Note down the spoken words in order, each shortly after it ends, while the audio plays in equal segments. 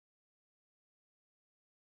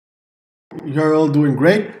You're all doing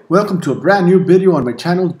great. Welcome to a brand new video on my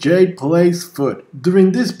channel, Jade Plays Foot.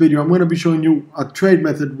 During this video, I'm going to be showing you a trade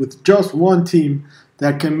method with just one team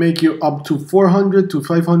that can make you up to 400 to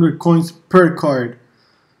 500 coins per card.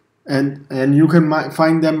 And you can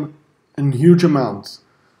find them in huge amounts.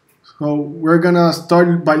 So we're going to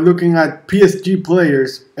start by looking at PSG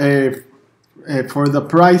players for the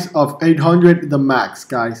price of 800 the max,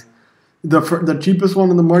 guys. The cheapest one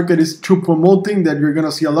on the market is Choupo-Moting that you're going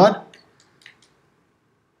to see a lot.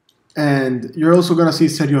 And you're also going to see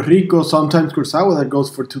Sergio Rico, sometimes Kurzawa that goes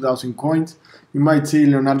for 2,000 coins. You might see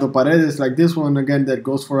Leonardo Paredes like this one again that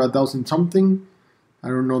goes for 1,000 something. I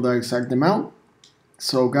don't know the exact amount.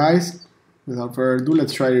 So guys, without further ado,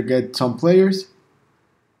 let's try to get some players.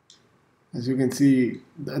 As you can see,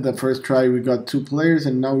 the first try we got 2 players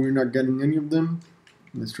and now we're not getting any of them.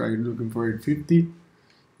 Let's try looking for 850.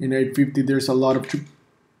 In 850 there's a lot of...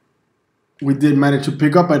 We did manage to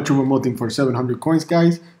pick up a Choupo-Moting for 700 coins,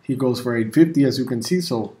 guys. He goes for 850, as you can see,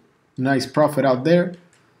 so nice profit out there.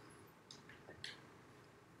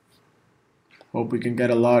 Hope we can get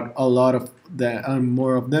a lot of that and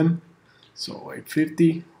more of them. So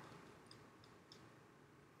 850.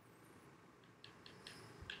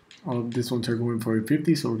 All of these ones are going for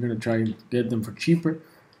 850, so we're gonna try and get them for cheaper.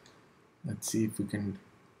 Let's see if we can.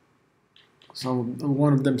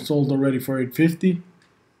 One of them sold already for 850.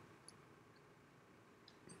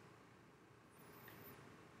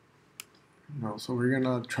 No, so we're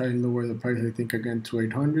gonna try and lower the price, I think, again to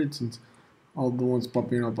 800 since all the ones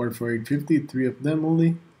popping up are for 850, 3 of them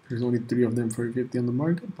only. There's only 3 of them for 850 on the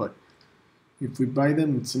market, but if we buy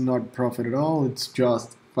them, it's not profit at all, it's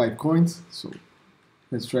just 5 coins. So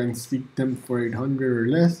let's try and seek them for 800 or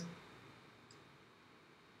less.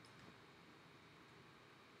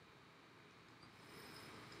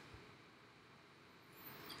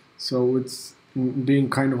 So it's being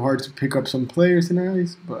kind of hard to pick up some players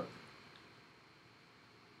nowadays, but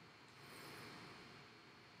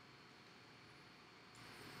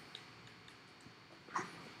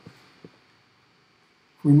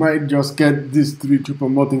we might just get these 3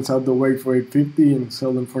 Choupo-Motings out the way for 850 and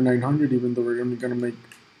sell them for 900, even though we're only gonna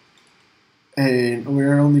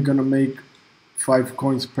make 5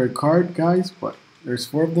 coins per card, guys. But there's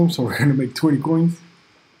 4 of them, so we're gonna make 20 coins.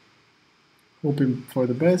 Hoping for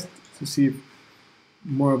the best to see if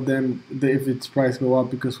more of them, if its price go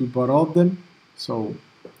up because we bought all of them. So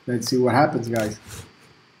let's see what happens, guys.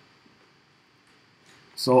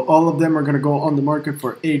 So all of them are gonna go on the market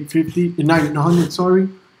for 850, 900. Sorry,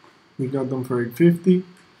 we got them for 850.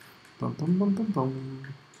 Dum, dum, dum, dum, dum.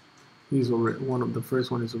 He's already one of the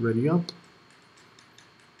first one is already up.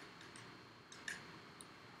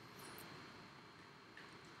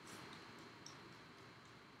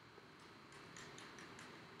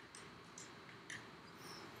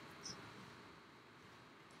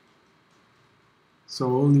 So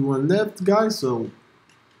only one left, guys. So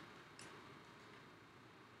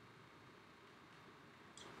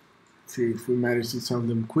see if we manage to sell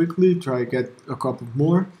them quickly. Try to get a couple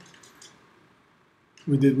more.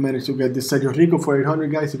 We did manage to get this Sergio Rico for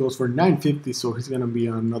 800, guys. He goes for 950, so he's gonna be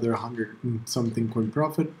another 100 and something coin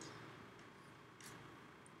profit.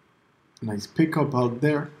 Nice pickup out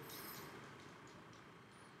there.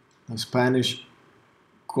 A Spanish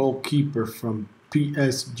goalkeeper from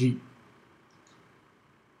PSG.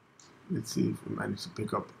 Let's see if we manage to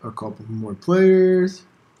pick up a couple more players.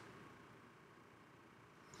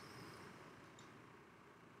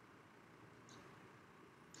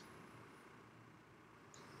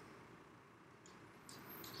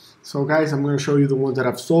 So guys, I'm going to show you the ones that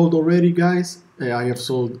I've sold already, guys. I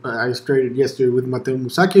traded yesterday with Mateo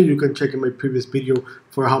Musacchio. You can check in my previous video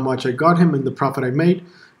for how much I got him and the profit I made.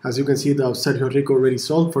 As you can see, the Sergio Rico already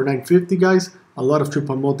sold for 950, guys. A lot of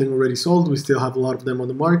Choupo-Moting already sold. We still have a lot of them on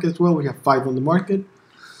the market as well. We have 5 on the market.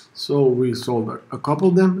 So we sold a couple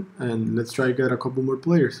of them, and let's try to get a couple more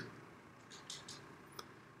players.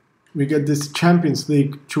 We get this Champions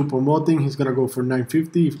League Choupo-Moting. He's gonna go for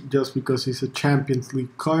 950 just because he's a Champions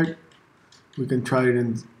League card. We can try it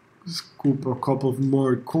and scoop a couple of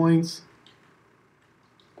more coins.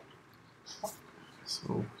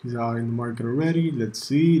 So he's out in the market already. Let's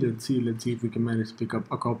see if we can manage to pick up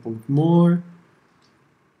a couple more.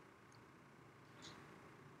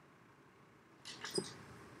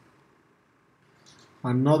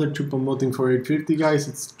 Another Choupo-Moting for 850, guys.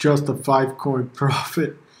 It's just a 5 coin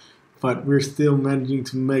profit, but we're still managing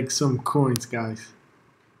to make some coins, guys.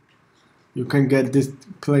 You can get this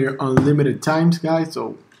player unlimited times, guys.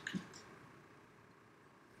 So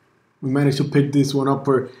we managed to pick this one up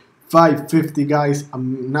for 550, guys. A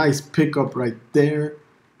nice pickup right there.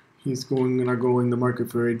 He's gonna go in the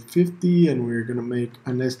market for 850, and we're gonna make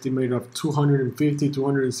an estimate of 250,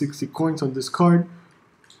 260 coins on this card.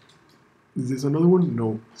 Is this another one?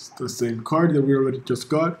 No, it's the same card that we already just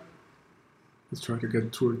got. Let's try to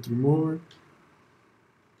get 2 or 3 more.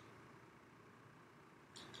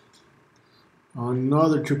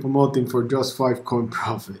 Another triple multi for just 5 coin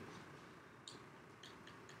profit.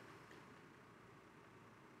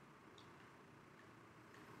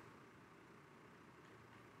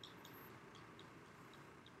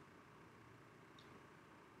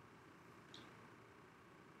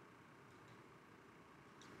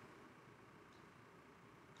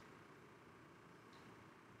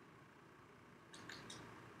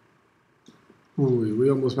 Ooh, we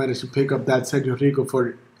almost managed to pick up that Sergio Rico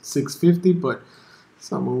for 650, but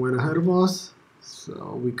someone went ahead of us,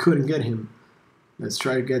 so we couldn't get him. Let's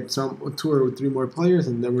try to get 2 or 3 more players,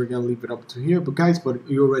 and then we're gonna leave it up to here. But guys,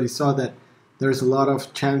 you already saw that there's a lot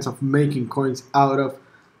of chance of making coins out of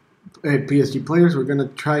PSG players. We're gonna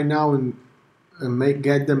try now and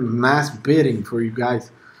get them mass bidding for you guys.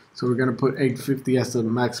 So we're gonna put 850 as the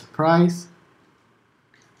max price.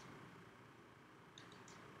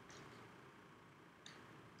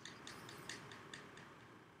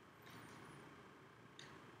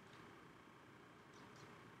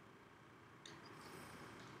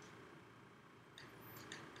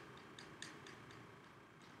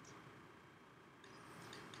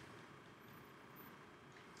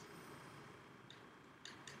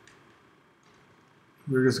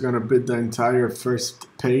 We're just gonna bid the entire first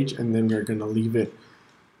page, and then we're gonna leave it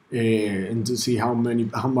and to see how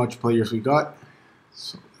much players we got.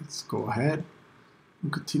 So let's go ahead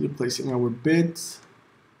and continue placing our bids.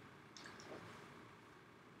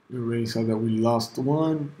 We already saw that we lost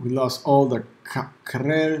one. We lost all the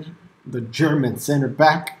Carrera, the German center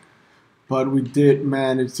back, but we did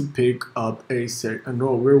manage to pick up a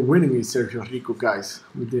no, we're winning a Sergio Rico, guys.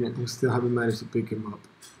 We still haven't managed to pick him up.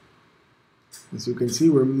 As you can see,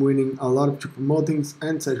 we're winning a lot of triple multings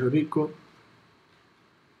and Sergio Rico.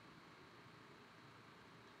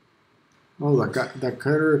 Oh, that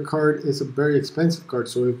Carrera card is a very expensive card,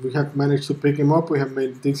 so if we have managed to pick him up, we have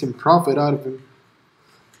made decent profit out of him.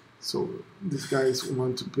 So these guys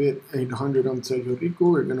want to bid 800 on Sergio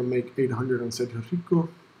Rico. We're gonna make 800 on Sergio Rico.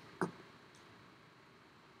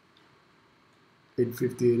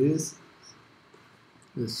 850 it is.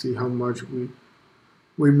 Let's see how much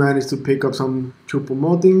we managed to pick up some triple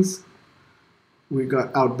multings. We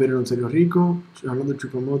got outbidden on Sergio Rico. Another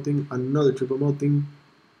triple multing, another triple multing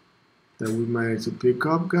that we managed to pick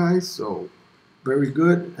up, guys. So very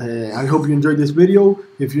good. I hope you enjoyed this video.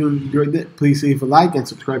 If you enjoyed it, please leave a like and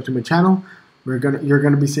subscribe to my channel. You're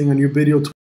gonna be seeing a new video